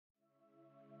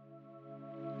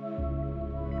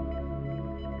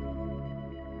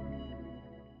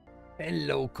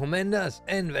Hello commanders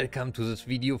and welcome to this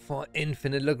video for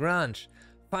Infinite Lagrange.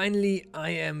 Finally I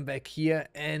am back here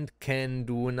and can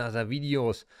do another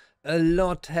videos. A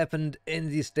lot happened in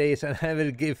these days and I will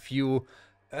give you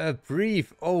a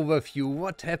brief overview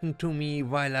what happened to me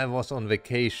while I was on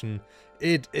vacation.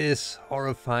 It is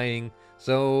horrifying,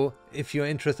 so if you're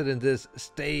interested in this,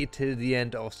 stay till the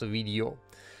end of the video.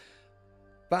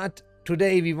 But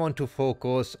today we want to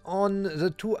focus on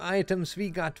the two items we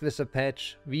got with the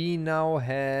patch. We now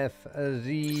have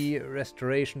the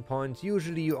restoration points.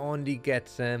 Usually you only get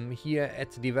them here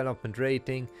at the development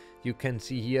rating. You can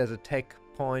see here the tech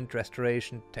point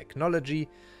restoration technology,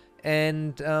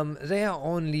 and they are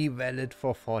only valid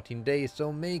for 14 days.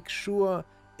 So make sure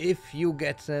if you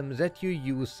get them that you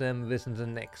use them within the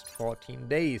next 14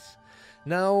 days.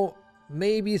 Now,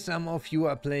 maybe some of you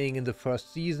are playing in the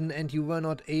first season and you were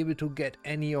not able to get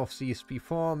any of these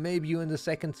before. Maybe you're in the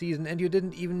second season and you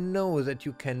didn't even know that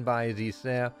you can buy these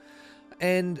there.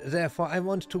 And therefore I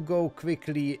want to go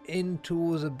quickly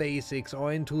into the basics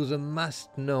or into the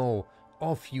must-know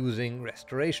of using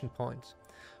restoration points.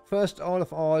 First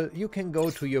of all, you can go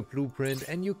to your blueprint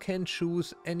and you can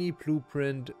choose any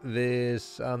blueprint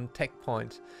with tech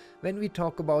points. When we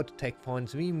talk about tech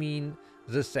points, we mean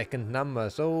the second number.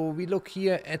 So we look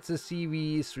here at the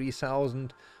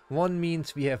CV3000. 1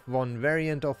 means we have one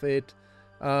variant of it.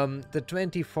 The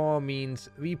 24 means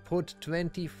we put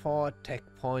 24 tech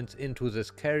points into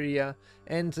this carrier,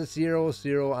 and the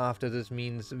 00 after this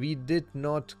means we did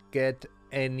not get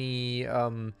any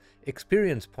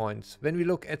experience points. When we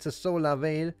look at the solar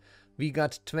veil, we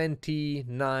got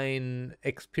 29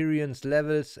 experience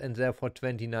levels and therefore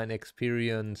 29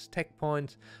 experience tech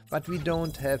points, but we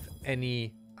don't have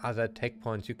any other tech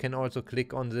points. You can also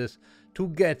click on this to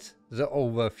get the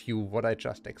overview what I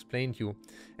just explained you.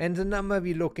 And the number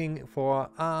we're looking for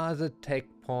are the tech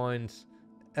points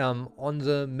on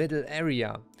the middle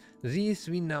area. These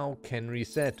we now can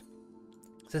reset.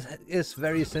 This is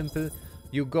very simple.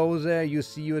 You go there, you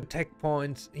see your tech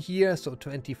points here, so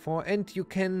 24, and you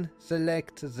can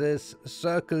select this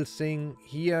circle thing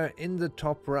here in the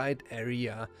top right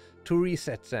area to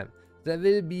reset them. There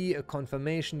will be a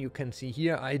confirmation. You can see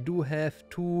here I do have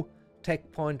 2 tech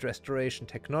point restoration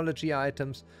technology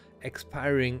items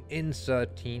expiring in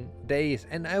 13 days,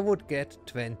 and I would get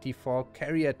 24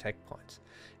 carrier tech points.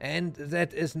 And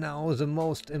that is now the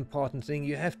most important thing.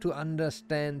 You have to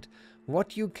understand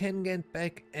what you can get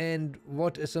back and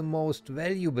what is the most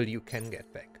valuable you can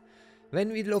get back.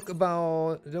 When we look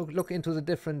into the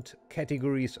different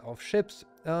categories of ships,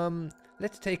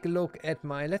 let's take a look at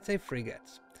my, let's say,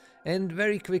 frigates. And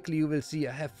very quickly you will see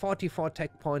I have 44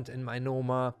 tech points in my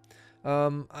Noma.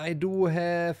 I do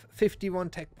have 51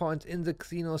 tech points in the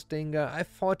Xeno Stinger. I have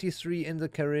 43 in the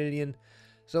Carillion.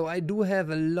 So I do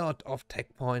have a lot of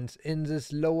tech points in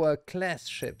this lower class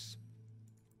ships.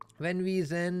 When we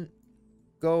then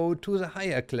go to the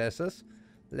higher classes,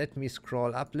 let me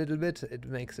scroll up a little bit, it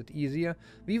makes it easier.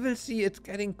 We will see it's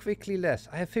getting quickly less.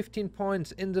 I have 15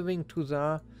 points in the Winged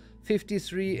Hussar,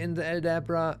 53 in the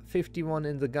Aldabra, 51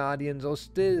 in the Guardian, so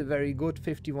still very good,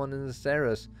 51 in the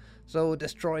Ceres. So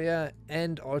destroyer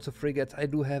and also frigates, I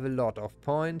do have a lot of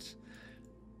points.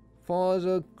 For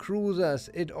the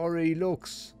cruisers, it already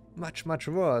looks much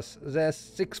worse. There's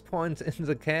 6 points in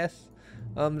the Cass.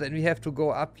 Then we have to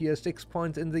go up here, 6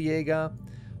 points in the Jaeger,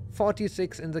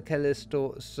 46 in the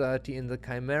Callisto, 30 in the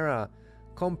Chimera.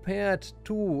 Compared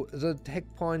to the tech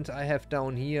points I have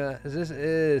down here, this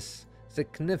is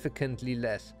significantly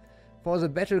less. For the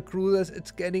battle cruisers,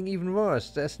 it's getting even worse.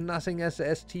 There's nothing at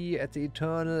the ST, at the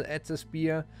Eternal, at the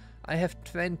Spear. I have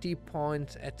 20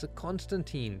 points at the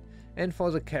Constantine. And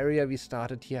for the carrier we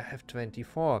started here, I have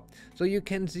 24. So you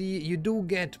can see you do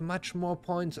get much more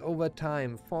points over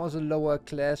time for the lower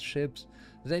class ships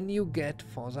than you get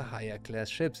for the higher class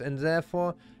ships. And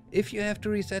therefore, if you have to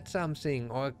reset something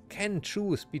or can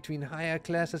choose between higher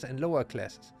classes and lower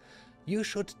classes, you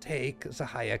should take the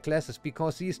higher classes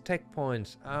because these tech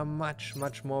points are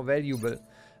much more valuable.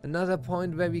 Another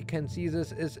point where we can see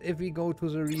this is if we go to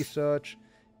the research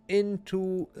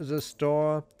into the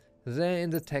store. There in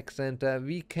the tech center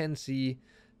we can see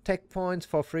tech points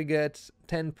for frigates.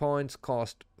 10 points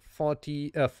cost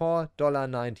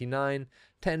 $4.99,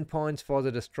 10 points for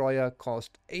the destroyer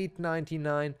cost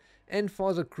 $8.99, and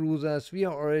for the cruisers we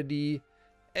are already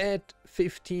at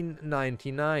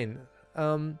 $15.99.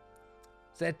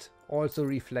 That also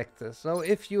reflects this. So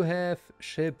if you have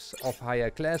ships of higher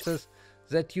classes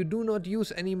that you do not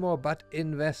use anymore but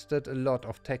invested a lot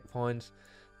of tech points,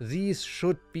 these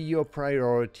should be your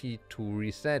priority to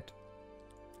reset,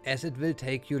 as it will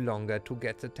take you longer to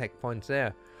get the tech points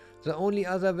there. The only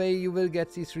other way you will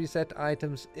get these reset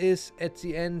items is at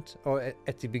the end, or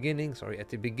at the beginning, sorry, at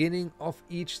the beginning of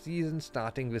each season,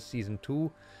 starting with season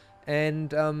 2.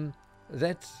 And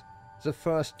that's the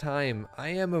first time I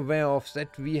am aware of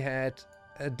that we had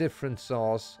a different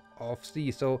source of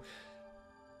these. So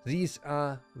these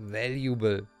are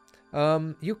valuable.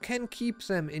 You can keep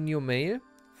them in your mail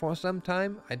for some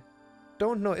time. I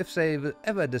don't know if they will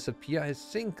ever disappear. I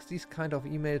think these kind of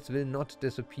emails will not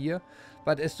disappear,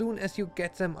 but as soon as you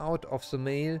get them out of the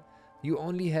mail, you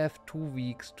only have 2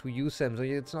 weeks to use them. So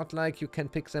it's not like you can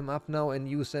pick them up now and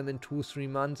use them in 2-3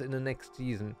 months in the next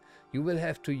season. You will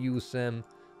have to use them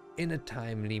in a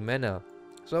timely manner.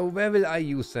 So where will I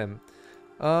use them?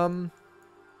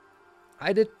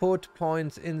 I did put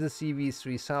points in the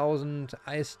CV3000.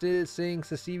 I still think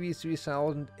the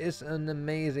CV3000 is an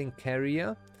amazing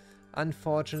carrier.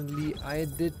 Unfortunately, I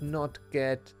did not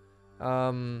get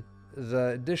the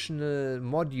additional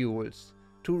modules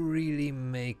to really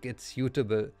make it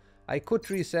suitable. I could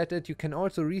reset it. You can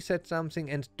also reset something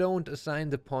and don't assign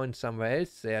the points somewhere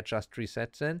else. They are just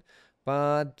resets then.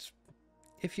 But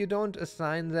if you don't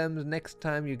assign them, the next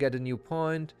time you get a new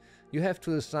point, you have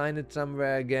to assign it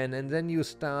somewhere again, and then you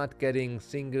start getting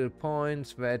single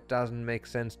points where it doesn't make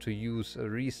sense to use a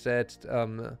reset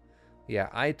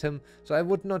item. So I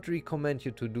would not recommend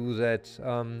you to do that.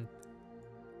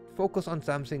 Focus on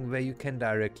something where you can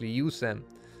directly use them.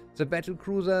 The battle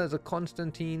cruiser, the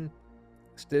Constantine,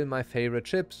 still my favorite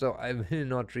ship, so I will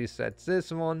not reset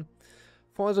this one.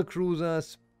 For the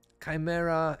cruisers,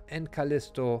 Chimera and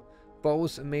Callisto,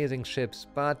 both amazing ships,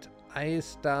 but I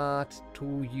start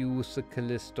to use the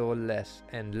Callisto less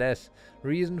and less.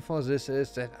 Reason for this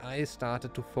is that I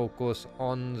started to focus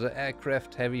on the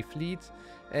aircraft heavy fleets,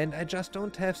 and I just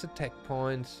don't have the tech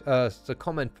points, the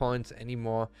command points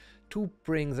anymore to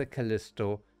bring the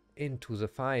Callisto into the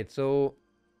fight. So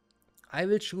I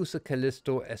will choose the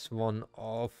Callisto as one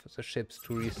of the ships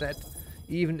to reset,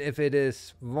 even if it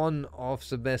is one of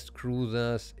the best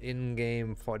cruisers in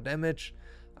game for damage.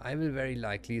 I will very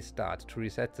likely start to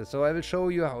reset this. So I will show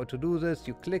you how to do this.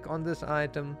 You click on this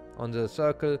item, on the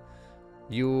circle.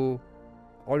 You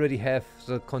already have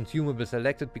the consumable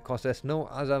selected because there's no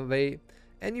other way.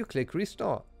 And you click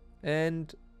restore.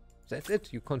 And that's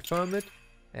it. You confirm it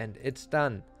and it's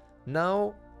done.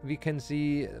 Now we can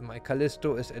see my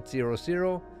Callisto is at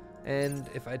 0-0. And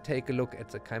if I take a look at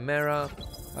the Chimera,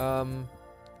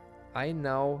 I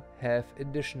now have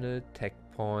additional tech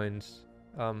points.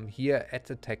 Here at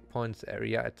the tech points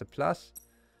area at the plus,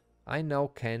 I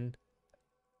now can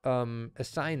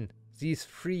assign these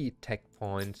 3 tech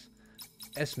points,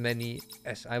 as many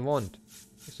as I want.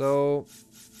 So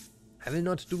I will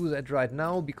not do that right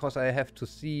now because I have to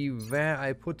see where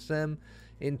I put them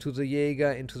into the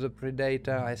Jaeger, into the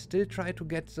Predator. I still try to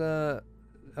get the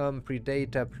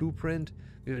Predator blueprint.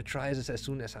 We will try this as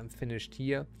soon as I'm finished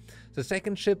here. The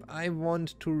second ship I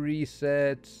want to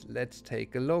reset, let's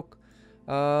take a look.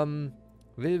 Will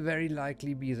very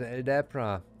likely be the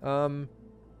Eldabra.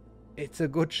 It's a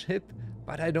good ship,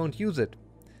 but I don't use it.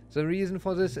 The reason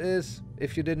for this is,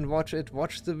 if you didn't watch it,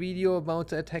 watch the video about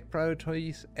the attack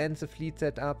priorities and the fleet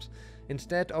setups.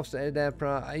 Instead of the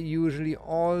Eldabra, I usually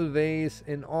always,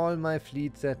 in all my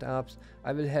fleet setups,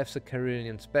 I will have the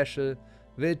Carillion Special,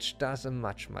 which does a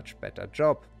much better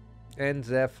job. And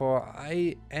therefore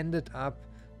I ended up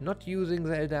not using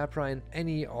the Eldabra in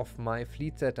any of my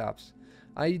fleet setups.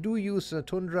 I do use the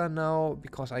Tundra now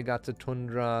because I got the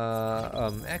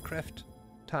Tundra aircraft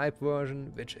type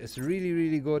version, which is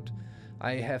really good.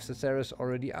 I have the Ceres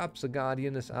already up, the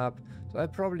Guardian is up, so I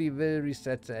probably will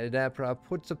reset the Eldabra,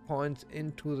 put the points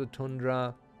into the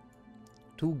Tundra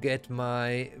to get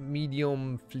my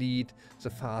medium fleet, the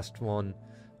fast one,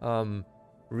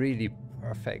 really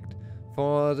perfect.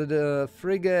 For the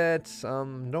frigates,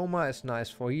 Noma is nice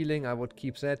for healing, I would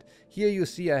keep that. Here you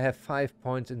see I have 5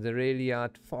 points in the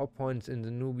Railiard, 4 points in the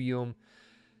Nubium.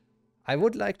 I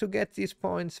would like to get these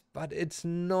points, but it's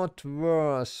not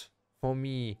worth for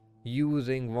me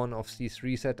using one of these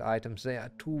reset items. They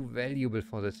are too valuable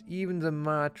for this. Even the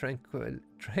Mar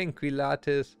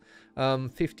Tranquillatis,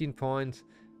 15 points.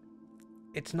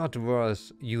 It's not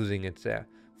worth using it there.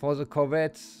 For the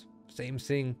corvettes, same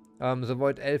thing. The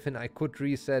Void Elfin, I could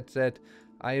reset that.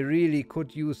 I really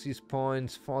could use these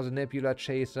points for the Nebula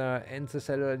Chaser and the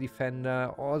Cellular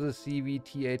Defender or the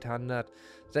CVT-800.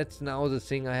 That's now the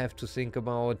thing I have to think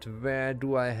about. Where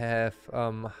do I have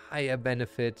higher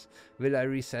benefits? Will I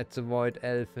reset the Void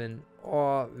Elfin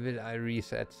or will I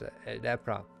reset the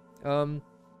Eldabra?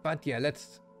 But yeah,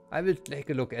 I will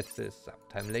take a look at this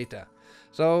sometime later.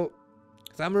 So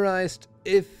Summarized,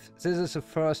 if this is the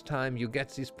first time you get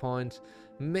these points,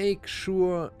 make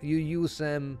sure you use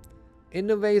them in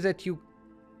a way that you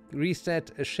reset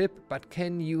a ship but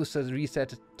can use the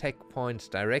reset tech points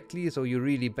directly, so you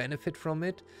really benefit from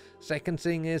it. Second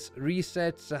thing is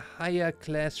reset the higher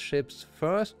class ships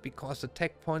first, because the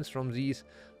tech points from these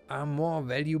are more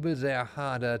valuable, they are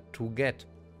harder to get.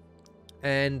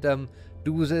 And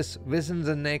do this within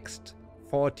the next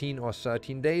 14 or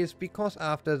 13 days, because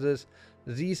after this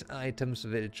these items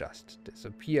will just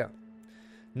disappear.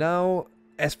 Now,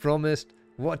 as promised,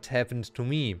 what happened to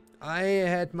me? I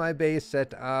had my base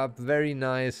set up very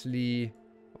nicely.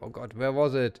 Oh god, where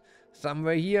was it?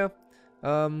 Somewhere here.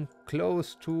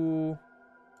 Close to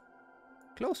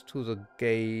the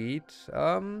gate.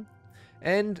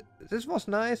 And this was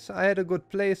nice. I had a good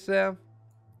place there.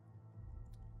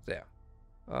 There.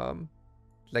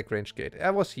 Lagrange gate. I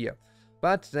was here.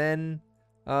 But then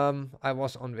I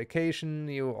was on vacation.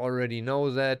 You already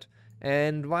know that.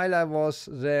 And while I was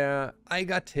there, I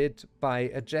got hit by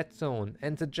a jet zone,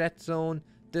 and the jet zone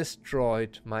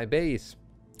destroyed my base.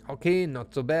 Okay,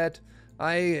 not so bad.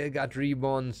 I got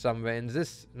reborn somewhere in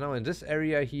this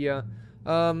area here,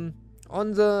 on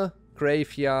the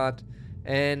graveyard,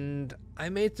 and I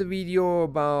made the video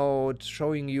about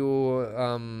showing you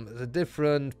the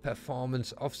different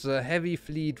performance of the heavy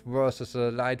fleet versus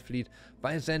the light fleet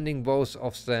by sending both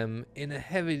of them in a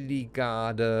heavily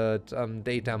guarded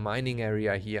data mining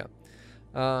area here.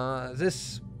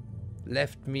 This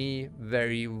left me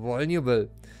very vulnerable.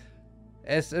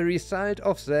 As a result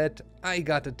of that, I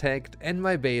got attacked and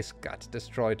my base got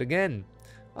destroyed again.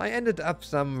 I ended up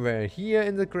somewhere here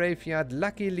in the graveyard.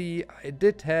 Luckily, I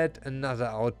did had another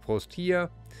outpost here.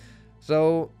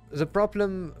 So the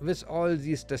problem with all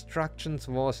these destructions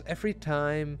was every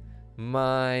time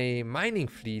my mining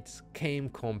fleets came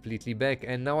completely back,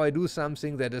 and now I do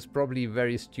something that is probably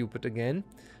very stupid again.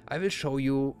 I will show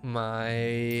you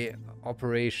my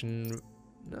operation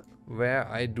where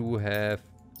I do have...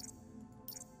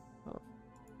 Oh,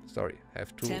 sorry,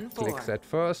 have to click that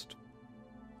first.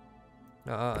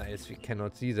 Else we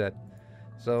cannot see that.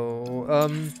 So,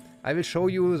 I will show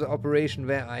you the operation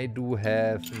where I do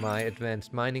have my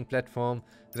advanced mining platform.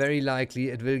 Very likely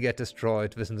it will get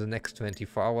destroyed within the next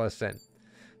 24 hours then.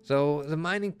 So, the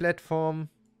mining platform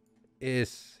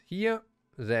is here.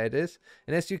 There it is.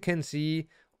 And as you can see,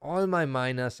 all my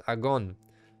miners are gone.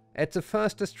 At the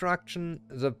first destruction,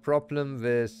 the problem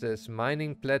with this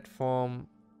mining platform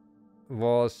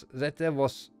was that there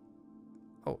was...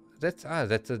 Oh, that's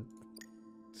a...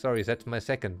 Sorry, that's my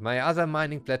second. My other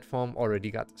mining platform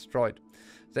already got destroyed.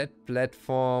 That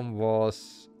platform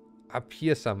was up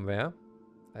here somewhere,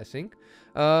 I think.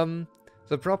 The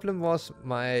problem was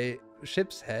my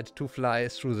ships had to fly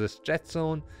through this jet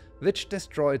zone, which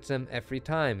destroyed them every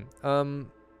time.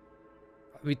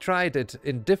 We tried it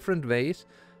in different ways.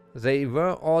 They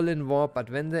were all in warp, but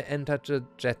when they entered the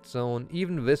jet zone,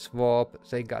 even with warp,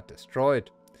 they got destroyed.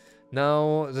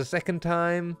 Now, the second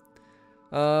time...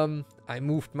 I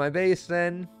moved my base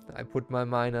then, I put my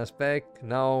miners back,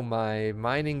 now my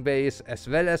mining base as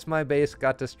well as my base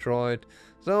got destroyed,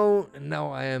 so now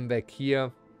I am back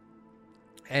here,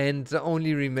 and the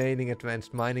only remaining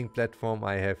advanced mining platform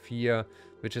I have here,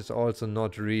 which is also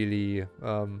not really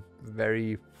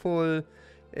very full,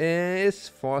 is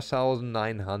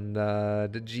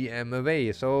 4900 GM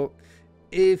away. So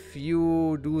if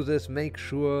you do this, make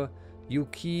sure you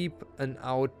keep an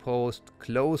outpost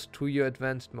close to your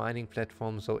advanced mining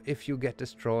platform, so if you get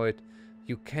destroyed,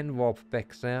 you can warp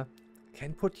back there,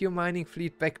 can put your mining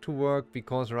fleet back to work,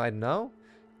 because right now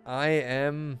I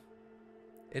am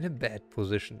in a bad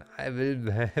position. I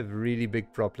will have really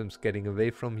big problems getting away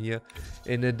from here.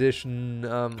 In addition,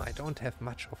 I don't have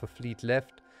much of a fleet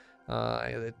left.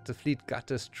 The fleet got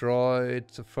destroyed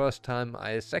the first time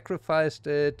I sacrificed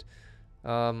it.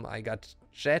 I got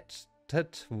jetted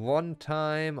one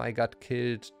time, I got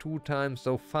killed 2 times,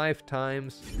 so 5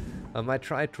 times. I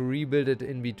tried to rebuild it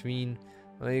in between.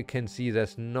 You can see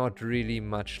there's not really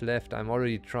much left. I'm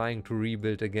already trying to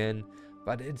rebuild again,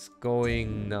 but it's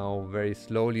going now very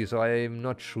slowly, so I'm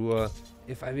not sure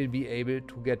if I will be able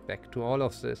to get back to all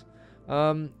of this.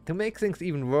 To make things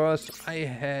even worse, I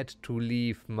had to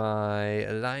leave my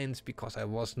alliance because I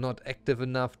was not active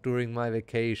enough during my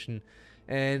vacation.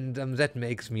 And that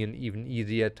makes me an even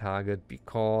easier target,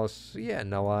 because, yeah,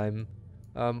 now I'm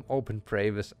open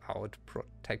prey without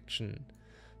protection.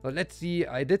 So let's see,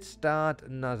 I did start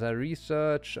another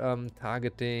research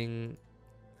targeting,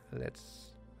 I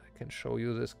can show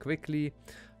you this quickly,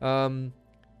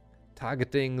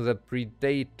 targeting the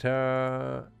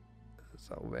Predator.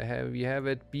 So we have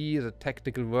it. B, the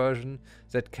tactical version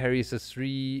that carries the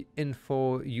 3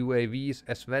 info UAVs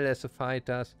as well as the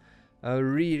fighters. A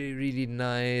really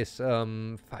nice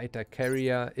fighter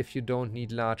carrier if you don't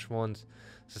need large ones.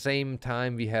 At the same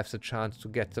time, we have the chance to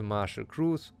get the Marshall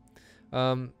Cruise.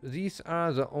 These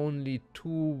are the only 2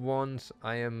 ones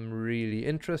I am really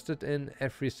interested in.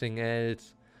 Everything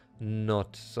else,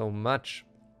 not so much.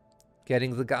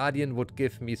 Getting the Guardian would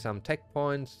give me some tech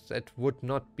points. That would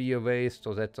not be a waste,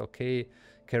 so that's okay.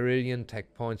 Carillion,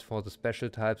 tech points for the special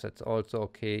types, that's also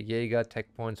okay. Jaeger, tech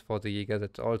points for the Jaeger,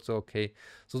 that's also okay.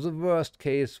 So the worst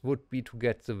case would be to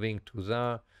get the Winged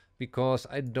Hussar, because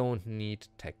I don't need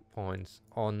tech points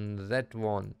on that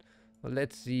one. Well,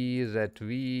 let's see that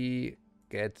we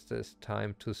get this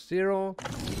time to 0.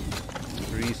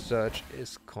 Research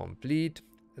is complete.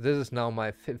 This is now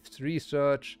my 5th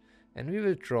research. And we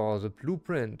will draw the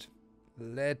blueprint.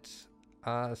 Let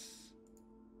us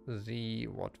see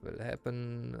what will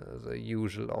happen. The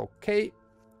usual okay.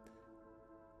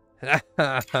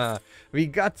 We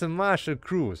got the Marshall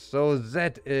Cruise, so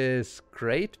that is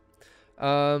great.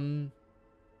 Maybe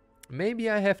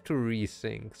I have to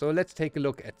rethink. So let's take a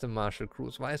look at the Marshall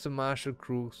Cruise. Why is the Marshall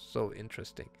Cruise so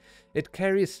interesting? It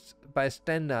carries by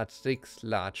standard 6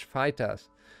 large fighters.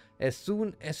 As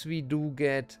soon as we do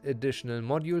get additional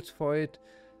modules for it,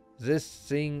 this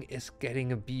thing is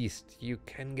getting a beast. You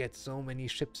can get so many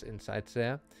ships inside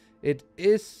there. It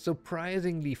is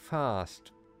surprisingly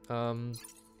fast. Let's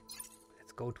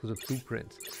go to the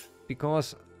blueprints.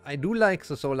 Because I do like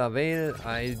the Solar Veil.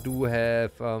 I do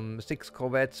have 6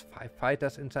 corvettes, 5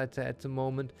 fighters inside there at the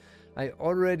moment. I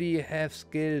already have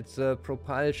scaled the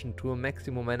propulsion to a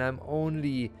maximum and I'm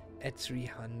only at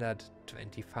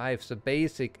 325. The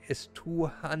basic is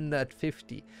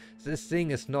 250. This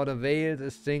thing is not a whale,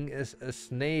 this thing is a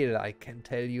snail, I can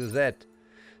tell you that.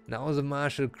 Now the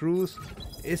Marshall Cruise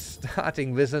is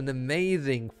starting with an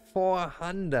amazing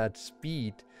 400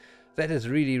 speed. That is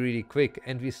really quick,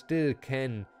 and we still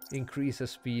can increase the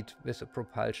speed with a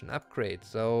propulsion upgrade.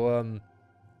 So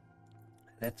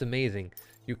that's amazing.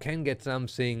 You can get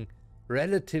something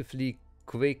relatively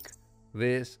quick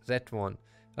with that one.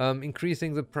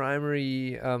 Increasing the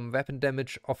primary weapon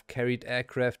damage of carried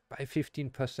aircraft by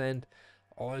 15%.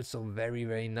 Also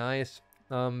very nice.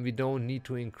 We don't need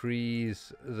to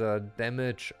increase the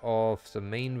damage of the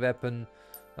main weapon.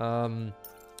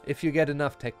 If you get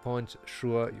enough tech points,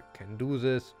 sure, you can do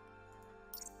this.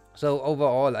 So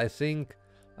overall, I think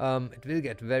it will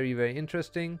get very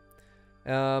interesting.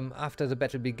 After the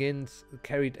battle begins,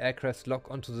 carried aircrafts lock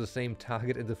onto the same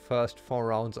target in the first 4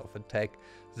 rounds of attack.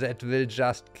 That will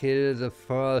just kill the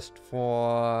first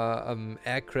 4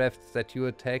 aircrafts that you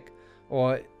attack,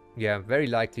 or yeah, very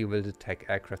likely will attack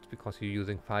aircrafts because you're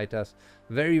using fighters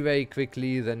very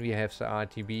quickly. Then we have the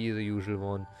RTB, the usual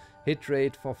one. Hit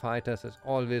rate for fighters is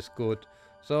always good.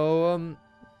 So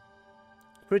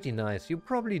pretty nice. You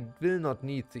probably will not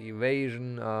need the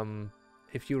evasion.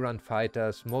 If you run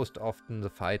fighters, most often the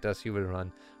fighters you will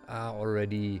run are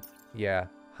already, yeah,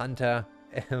 hunter.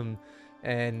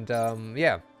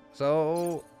 Yeah,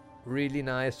 so really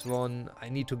nice one. I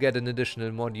need to get an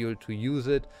additional module to use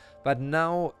it, but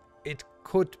now it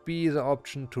could be the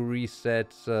option to reset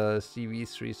the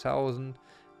CV3000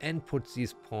 and put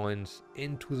these points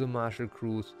into the Marshall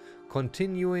Cruise,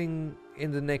 continuing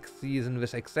in the next season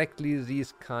with exactly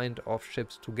these kind of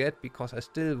ships to get, because I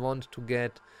still want to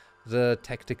get the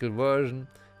tactical version,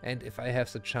 and if I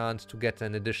have the chance to get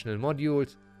an additional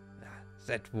modules,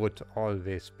 that would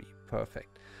always be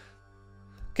perfect.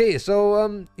 Okay,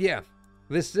 so yeah,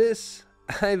 with this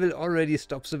I will already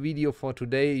stop the video for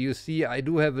today. You see, I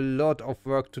do have a lot of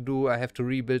work to do. I have to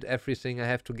rebuild everything. I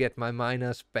have to get my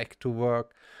miners back to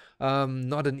work.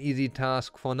 Not an easy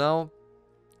task for now.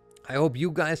 I hope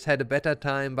you guys had a better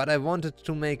time, but I wanted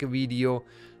to make a video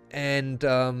and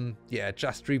yeah,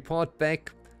 just report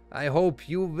back. I hope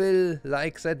you will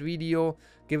like that video,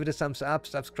 give it a thumbs up,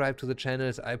 subscribe to the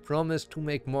channels. I promise to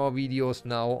make more videos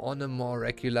now on a more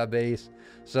regular base.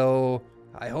 So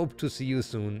I hope to see you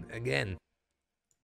soon again.